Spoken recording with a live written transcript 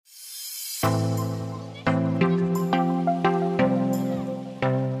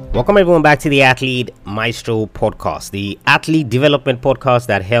Welcome everyone back to the Athlete Maestro podcast, the athlete development podcast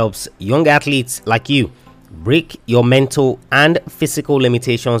that helps young athletes like you break your mental and physical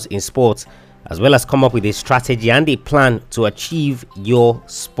limitations in sports, as well as come up with a strategy and a plan to achieve your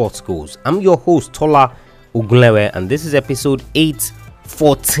sports goals. I'm your host, Tola Ogunlewe, and this is episode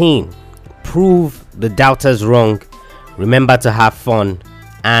 814. Prove the doubters wrong, remember to have fun,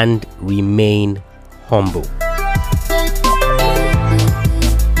 and remain humble.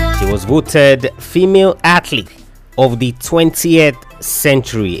 She was voted Female Athlete of the 20th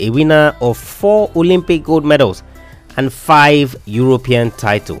Century, a winner of 4 Olympic gold medals and 5 European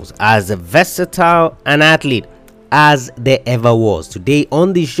titles, as versatile an athlete as there ever was. Today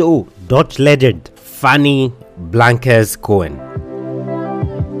on the show, Dutch legend Fanny Blankers-Koen.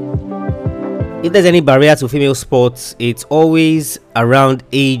 If there's any barrier to female sports, it's always around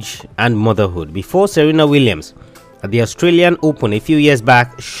age and motherhood. Before Serena Williams at the Australian Open a few years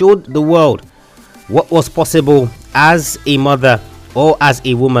back showed the world what was possible as a mother or as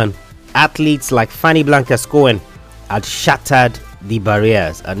a woman, athletes like Fanny Blankers-Koen had shattered the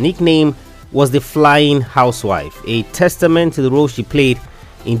barriers. Her nickname was the Flying Housewife, a testament to the role she played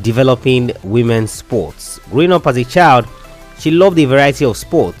in developing women's sports. Growing up as a child, she loved a variety of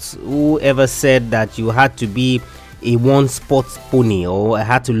sports. Whoever said that you had to be a one sports pony or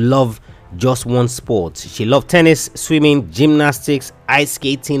had to love just one sport? She loved tennis, swimming, gymnastics, ice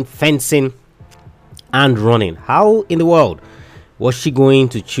skating, fencing, and running. How in the world was she going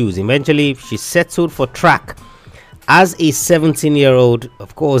to choose? Eventually, she settled for track as a 17-year-old,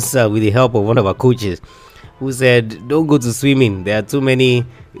 of course, with the help of one of her coaches, who said, don't go to swimming. There are too many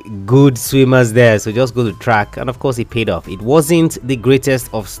good swimmers there, so just go to track. And of course, it paid off. It wasn't the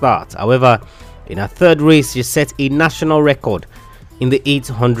greatest of starts. However, in her third race, she set a national record in the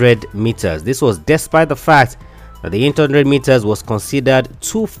 800 meters. This was despite the fact that the 800 meters was considered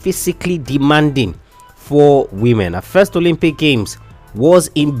too physically demanding for women. Her first Olympic Games was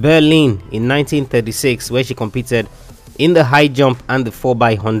in Berlin in 1936, where she competed in the high jump and the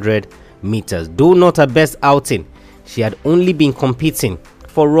 4x100 meters. Though not her best outing, she had only been competing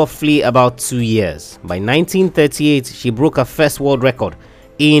for roughly about 2 years. By 1938, she broke her first world record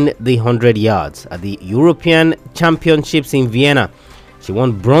in the 100 yards at the European Championships in Vienna. She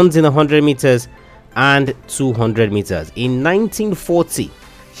won bronze in the 100 meters and 200 meters. In 1940,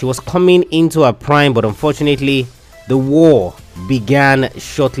 she was coming into her prime, but unfortunately, the war began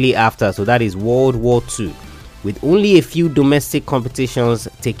shortly after. So that is World War II, with only a few domestic competitions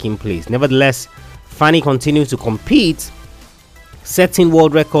taking place. Nevertheless, Fanny continued to compete, setting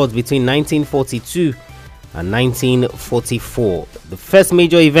world records between 1942 and 1944. The first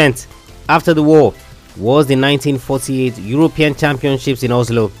major event after the war was the 1948 European Championships in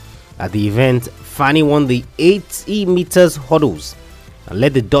Oslo. At the event, Fanny won the 80 meters hurdles and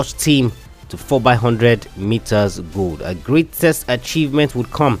led the Dutch team to 4x100 meters gold. Her greatest achievement would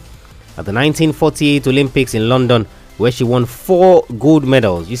come at the 1948 Olympics in London, where she won 4 gold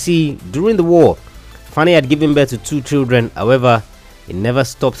medals. You see, during the war, Fanny had given birth to 2 children. However, it never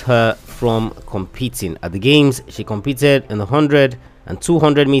stopped her from competing. At the games, she competed in the 100 and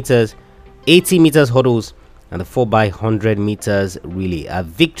 200 meters, 80 meters hurdles, and the 4x100 meters relay. A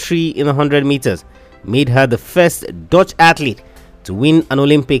victory in the 100 meters made her the first Dutch athlete to win an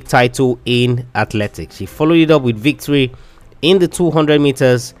Olympic title in athletics. She followed it up with victory in the 200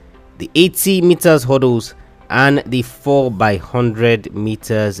 meters, the 80 meters hurdles, and the 4x100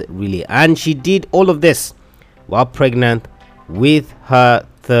 meters relay. And she did all of this while pregnant with her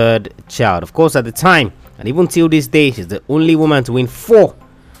third child. Of course, at the time, and even till this day, she's the only woman to win 4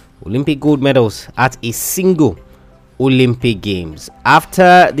 Olympic gold medals at a single Olympic Games.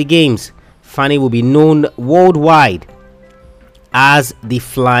 After the Games, Fanny will be known worldwide as the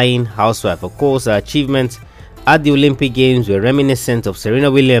Flying Housewife. Of course, her achievements at the Olympic Games were reminiscent of Serena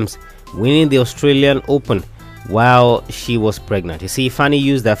Williams winning the Australian Open while she was pregnant. You see, Fanny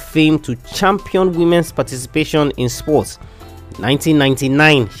used her fame to champion women's participation in sports. In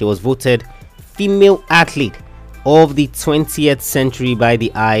 1999, she was voted Female Athlete of the 20th Century by the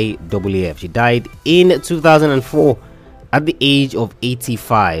IAAF. She died in 2004 at the age of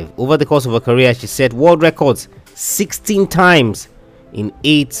 85. Over the course of her career, she set world records 16 times in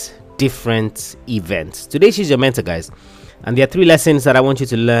 8 different events. Today, she's your mentor, guys. And there are 3 lessons that I want you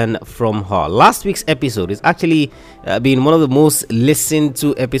to learn from her. Last week's episode is actually been one of the most listened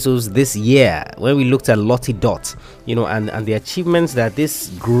to episodes this year, when we looked at Lottie Dot, and the achievements that these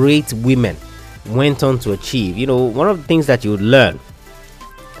great women went on to achieve. One of the things that you would learn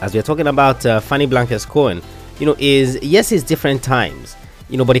as we're talking about Fanny Blankers-Koen, is yes, it's different times.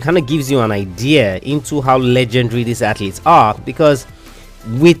 but it kind of gives you an idea into how legendary these athletes are, because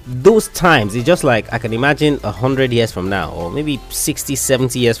with those times, it's just like I can imagine 100 years from now, or maybe 60,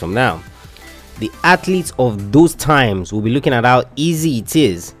 70 years from now, the athletes of those times will be looking at how easy it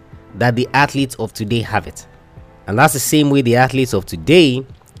is that the athletes of today have it. And that's the same way the athletes of today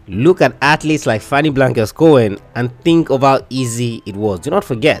look at athletes like Fanny Blankers-Koen and think of how easy it was. Do not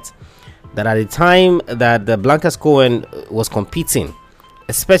forget that at the time that the Blankers-Koen was competing,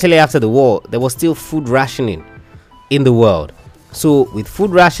 especially after the war, there was still food rationing in the world. So with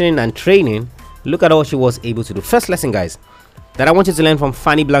food rationing and training, look at all she was able to do. First lesson, guys, that I want you to learn from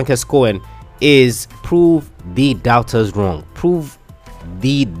Fanny Blankers-Koen is prove the doubters wrong. Prove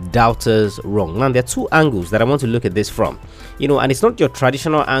the doubters wrong. Now, there are two angles that I want to look at this from, and it's not your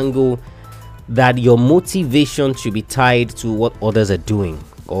traditional angle that your motivation should be tied to what others are doing,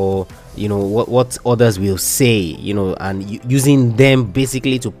 or what others will say, and using them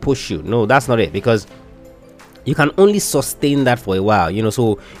basically to push you. No, that's not it, because you can only sustain that for a while,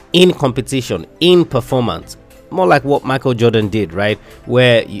 so in competition, in performance, more like what Michael Jordan did, right,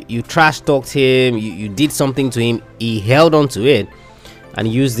 where you trash talked him, you did something to him, he held on to it and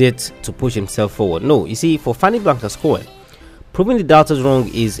used it to push himself forward. No, you see, for Fanny Blankers-Koen, proving the doubters wrong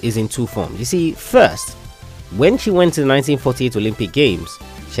is in two forms. You see, first, when she went to the 1948 Olympic Games,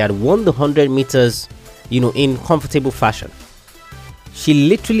 she had won the 100 meters, in comfortable fashion. She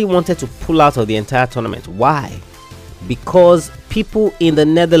literally wanted to pull out of the entire tournament. Why? Because people in the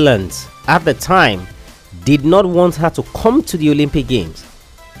Netherlands at the time did not want her to come to the Olympic Games.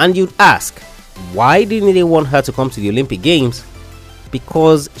 And you'd ask, why didn't they want her to come to the Olympic Games?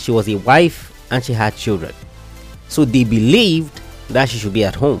 Because she was a wife and she had children. So they believed that she should be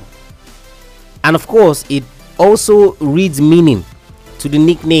at home. And of course, it also reads meaning to the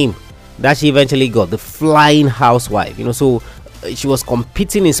nickname that she eventually got, the Flying Housewife. So she was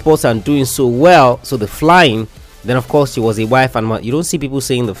competing in sports and doing so well, so the flying, then of course she was a wife, and you don't see people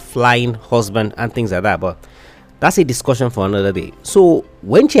saying the flying husband and things like that, but that's a discussion for another day. So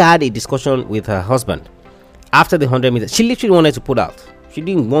when she had a discussion with her husband after the 100 meters, she literally wanted to put out. She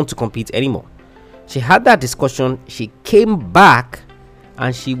didn't want to compete anymore. She had that discussion, she came back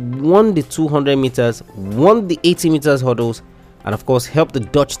and she won the 200 meters, won the 80 meters hurdles, and of course helped the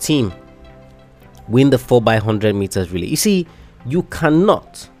Dutch team win the 4x100 meters relay. You see, you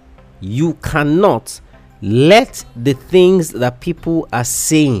cannot let the things that people are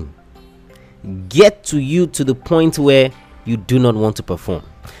saying get to you to the point where you do not want to perform.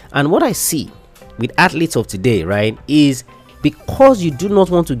 And what I see with athletes of today, right, is because you do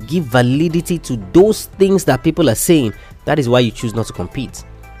not want to give validity to those things that people are saying, that is why you choose not to compete.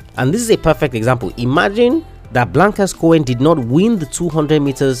 And this is a perfect example. Imagine that Blankers-Koen did not win the 200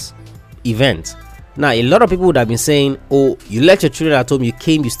 meters event. Now, a lot of people would have been saying, oh, you left your children at home, you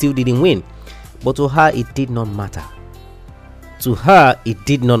came, you still didn't win. But to her, it did not matter. To her, it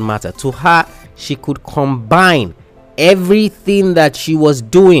did not matter. To her, she could combine everything that she was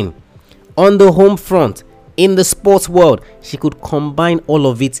doing on the home front, in the sports world. She could combine all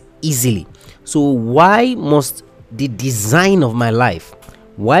of it easily. So why must the design of my life,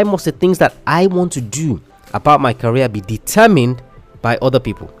 why must the things that I want to do about my career be determined by other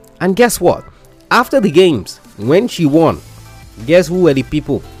people? And guess what? After the games, when she won, guess who were the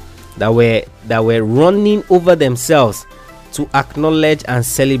people that were running over themselves to acknowledge and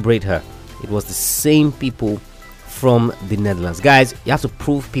celebrate her? It was the same people from the Netherlands. Guys, you have to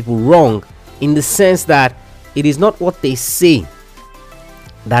prove people wrong, in the sense that it is not what they say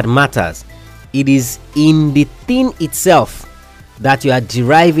that matters. It is in the thing itself that you are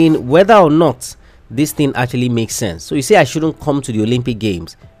deriving whether or not this thing actually makes sense. So you say I shouldn't come to the Olympic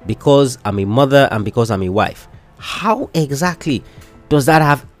Games because I'm a mother and because I'm a wife. How exactly does that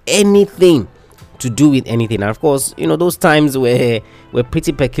have anything to do with anything? And of course, those times were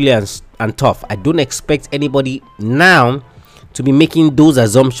pretty peculiar and tough. I don't expect anybody now to be making those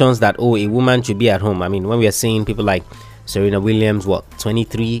assumptions that, oh, a woman should be at home. I mean, when we are seeing people like Serena Williams,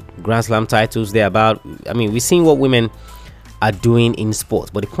 23 Grand Slam titles thereabout. I mean, we're seeing what women are doing in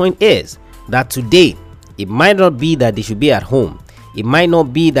sports. But the point is that today, it might not be that they should be at home. It might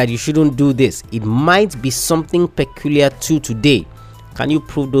not be that you shouldn't do this. It might be something peculiar to today. Can you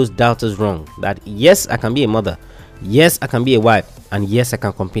prove those doubters wrong? That yes, I can be a mother. Yes, I can be a wife. And yes, I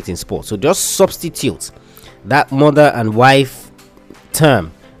can compete in sports. So just substitute that mother and wife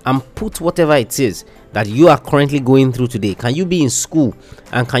term and put whatever it is that you are currently going through today. Can you be in school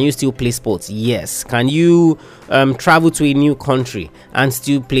and can you still play sports? Yes. Can you travel to a new country and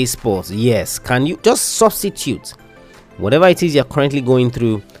still play sports? Yes. Can you just substitute whatever it is you're currently going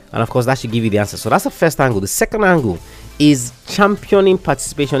through, and of course that should give you the answer. So that's the first angle. The second angle is championing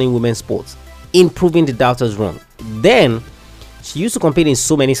participation in women's sports, in proving the doubters wrong. Then she used to compete in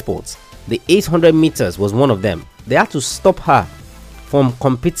so many sports. The 800 meters was one of them. They had to stop her from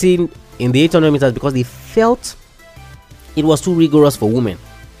competing in the 800 meters because they felt it was too rigorous for women.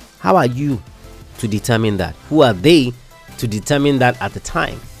 How are you to determine that? Who are they to determine that at the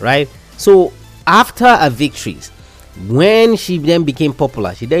time, right? So after her victories, when she then became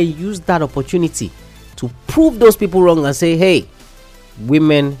popular, she then used that opportunity to prove those people wrong and say, hey,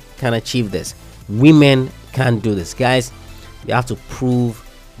 women can achieve this. Women can do this. Guys, you have to prove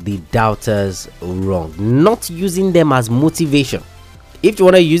the doubters wrong, not using them as motivation. If you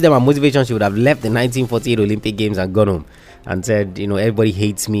want to use them as motivation, she would have left the 1948 Olympic Games and gone home and said, everybody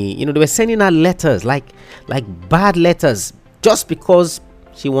hates me. They were sending her letters, like bad letters, just because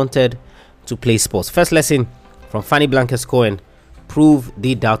she wanted to play sports. First lesson from Fanny Blankers-Koen: prove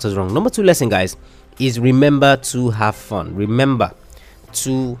the doubters wrong. Number 2 lesson, guys, is remember to have fun. Remember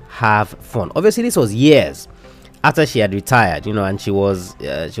to have fun. Obviously, this was years after she had retired, and she was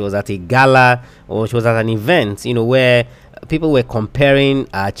at a gala, or she was at an event, where people were comparing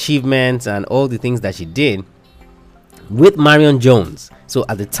her achievements and all the things that she did with Marion Jones. So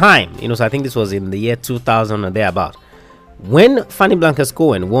at the time, so I think this was in the year 2000 or thereabout, when Fanny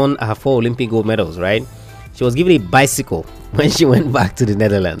Blankers-Koen won her 4 Olympic gold medals, right? She was given a bicycle when she went back to the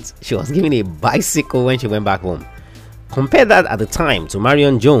Netherlands. She was given a bicycle when she went back home. Compare that at the time to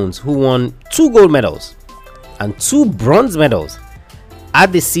Marion Jones, who won 2 gold medals and 2 bronze medals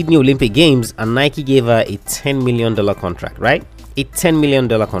at the Sydney Olympic Games, and Nike gave her a $10 million contract, right? A $10 million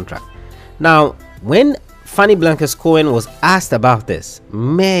contract. Now, when Fanny Blankers-Koen was asked about this,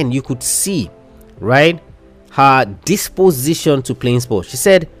 man, you could see, right, her disposition to playing sports. She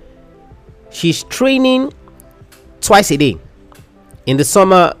said she's training twice a day. In the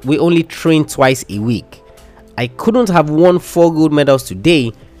summer, we only train twice a week. I couldn't have won 4 gold medals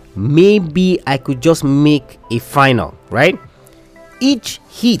today. Maybe I could just make a final, right? Each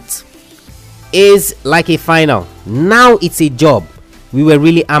heat is like a final. Now it's a job. We were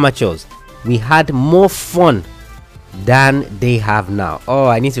really amateurs. We had more fun than they have now. Oh,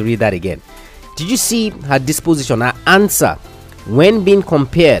 I need to read that again. Did you see her disposition, her answer when being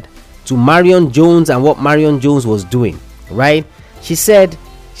compared to Marion Jones and what Marion Jones was doing, right? She said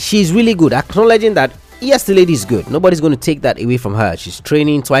she's really good, acknowledging that yes, the lady is good. Nobody's going to take that away from her. She's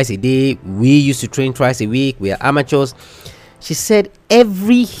training twice a day. We used to train twice a week. We are amateurs. She said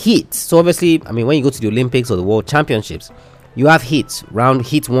every heat. So obviously, when you go to the Olympics or the World Championships, you have heats. Round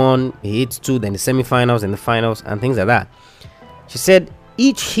heat 1, heat 2, then the semifinals and the finals and things like that. She said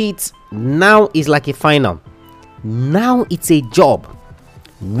each heat now is like a final. Now it's a job.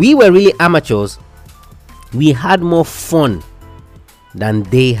 We were really amateurs. We had more fun than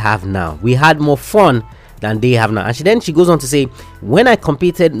they have now. We had more fun than they have now. And she goes on to say, when I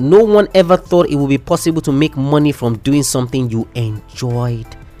competed, no one ever thought it would be possible to make money from doing something you enjoyed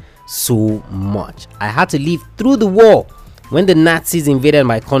so much. I had to live through the war. When the Nazis invaded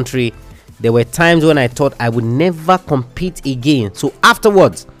my country, there were times when I thought I would never compete again. So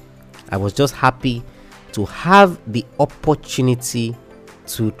afterwards, I was just happy to have the opportunity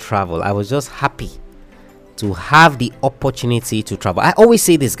to travel. I was just happy to have the opportunity to travel. I always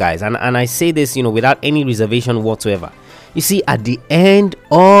say this, guys, and I say this, without any reservation whatsoever. You see, at the end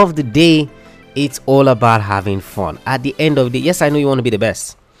of the day, it's all about having fun. At the end of the day, yes, I know you want to be the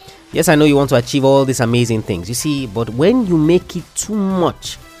best. Yes, I know you want to achieve all these amazing things. You see, but when you make it too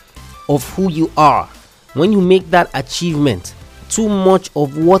much of who you are, when you make that achievement too much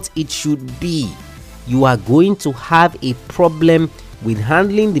of what it should be, you are going to have a problem with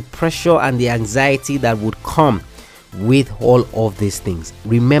handling the pressure and the anxiety that would come with all of these things.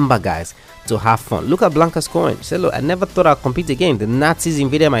 Remember, guys, to have fun. Look at Blankers-Koen. She said, look, I never thought I'd compete again. The Nazis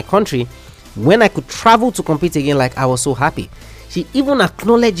invaded my country. When I could travel to compete again, like, I was so happy. She even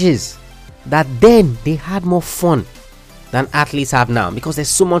acknowledges that then they had more fun than athletes have now, because there's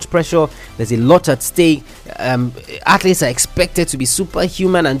so much pressure, there's a lot at stake. Athletes are expected to be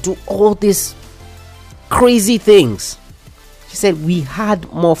superhuman and do all these crazy things. She said we had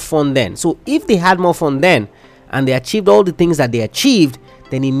more fun then. So if they had more fun then and they achieved all the things that they achieved,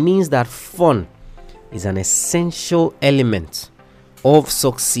 then it means that fun is an essential element of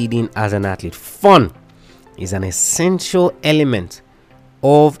succeeding as an athlete. Fun is an essential element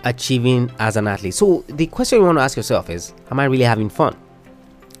of achieving as an athlete. So the question you want to ask yourself is, am I really having fun?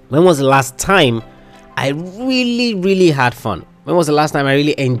 When was the last time I really had fun? When was the last time I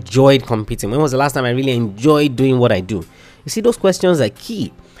really enjoyed competing? When was the last time I really enjoyed doing what I do? You see, those questions are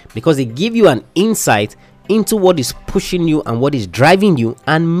key because they give you an insight into what is pushing you and what is driving you,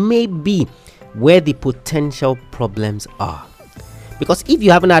 and maybe where the potential problems are. Because if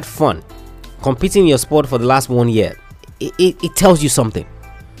you haven't had fun competing in your sport for the last 1 year, it tells you something.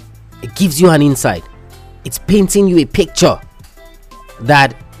 It gives you an insight. It's painting you a picture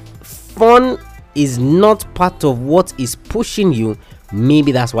that fun is not part of what is pushing you.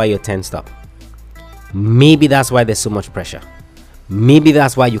 Maybe that's why you're tensed up. Maybe that's why there's so much pressure. Maybe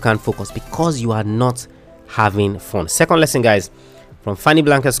that's why you can't focus, because you are not having fun. Second lesson, guys, from Fanny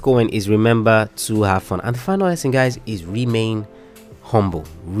Blankers-Koen is remember to have fun. And the final lesson, guys, is remain humble.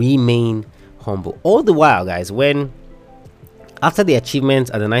 Remain humble. All the while, guys, after the achievement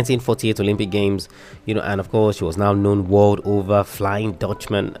at the 1948 Olympic Games, and of course she was now known world over, Flying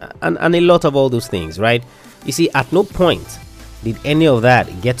Dutchman, and a lot of all those things, right? You see, at no point did any of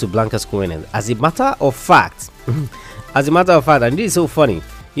that get to Blankers-Koen. As a matter of fact, and this is so funny,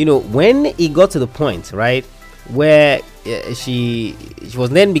 when it got to the point, right, where she was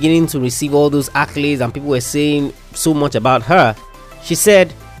then beginning to receive all those accolades and people were saying so much about her, she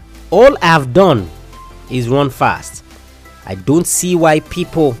said, "All I've done is run fast. I don't see why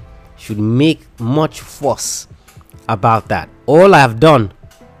people should make much fuss about that. All I've done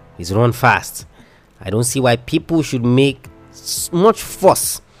is run fast. I don't see why people should make much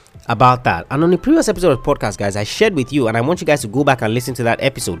fuss about that." And on the previous episode of the podcast, guys, I shared with you, and I want you guys to go back and listen to that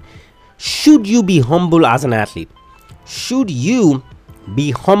episode. Should you be humble as an athlete? Should you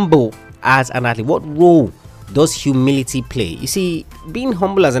be humble as an athlete? What role does humility play? You see, being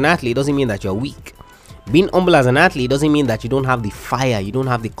humble as an athlete doesn't mean that you're weak. Being humble as an athlete doesn't mean that you don't have the fire, you don't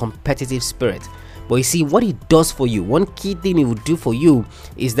have the competitive spirit. But you see, what it does for you, one key thing it will do for you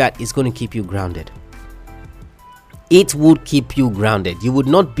is that it's going to keep you grounded. It would keep you grounded. You would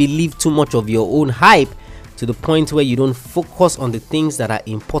not believe too much of your own hype to the point where you don't focus on the things that are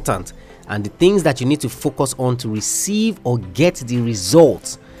important and the things that you need to focus on to receive or get the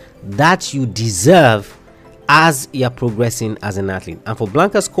results that you deserve as you're progressing as an athlete. And for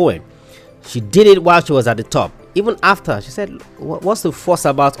Blankers-Koen, she did it while she was at the top. Even after, she said, "What's the fuss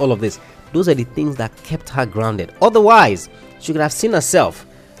about all of this?" Those are the things that kept her grounded. Otherwise, she could have seen herself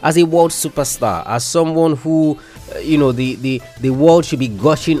as a world superstar, as someone who, the world should be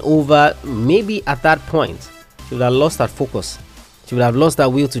gushing over. Maybe at that point, she would have lost that focus. She would have lost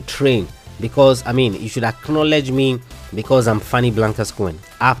that will to train. Because, you should acknowledge me because I'm Fanny Blankers-Koen.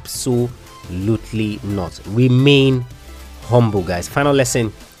 Absolutely not. Remain humble, guys. Final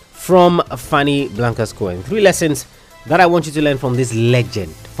lesson from Fanny Blankers-Koen. 3 lessons that I want you to learn from this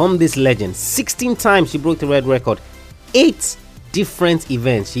legend. 16 times she broke the world record. 8 different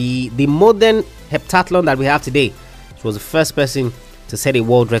events. The modern heptathlon that we have today, she was the first person to set a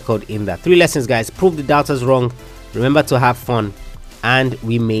world record in that. 3 lessons, guys. Prove the doubters wrong. Remember to have fun and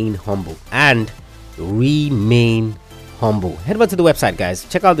remain humble. Head over to the website, guys.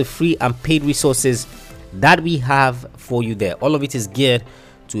 Check out the free and paid resources that we have for you there. All of it is geared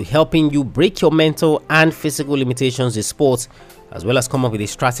to helping you break your mental and physical limitations in sports, as well as come up with a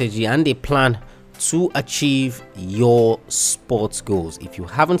strategy and a plan to achieve your sports goals. If you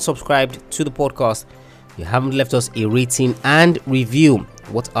haven't subscribed to the podcast, you haven't left us a rating and review,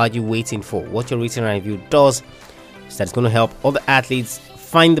 what are you waiting for? What your rating and review does is that it's going to help other athletes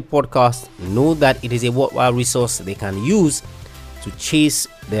find the podcast, know that it is a worthwhile resource they can use to chase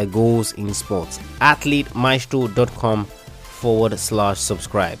their goals in sports.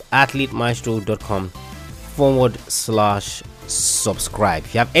 athletemaestro.com/subscribe. athletemaestro.com/subscribe.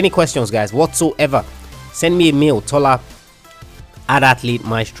 If you have any questions, guys, whatsoever, send me a mail,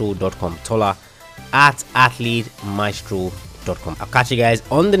 tola@athletemaestro.com. tola@athletemaestro.com. I'll catch you guys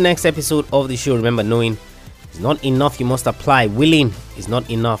on the next episode of the show. Remember, knowing is not enough, you must apply. Willing is not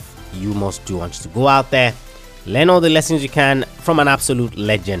enough, you must do. I want you to go out there, learn all the lessons you can from an absolute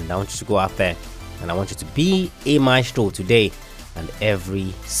legend. I want you to go out there and I want you to be a maestro today and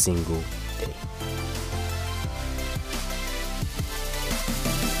every single day.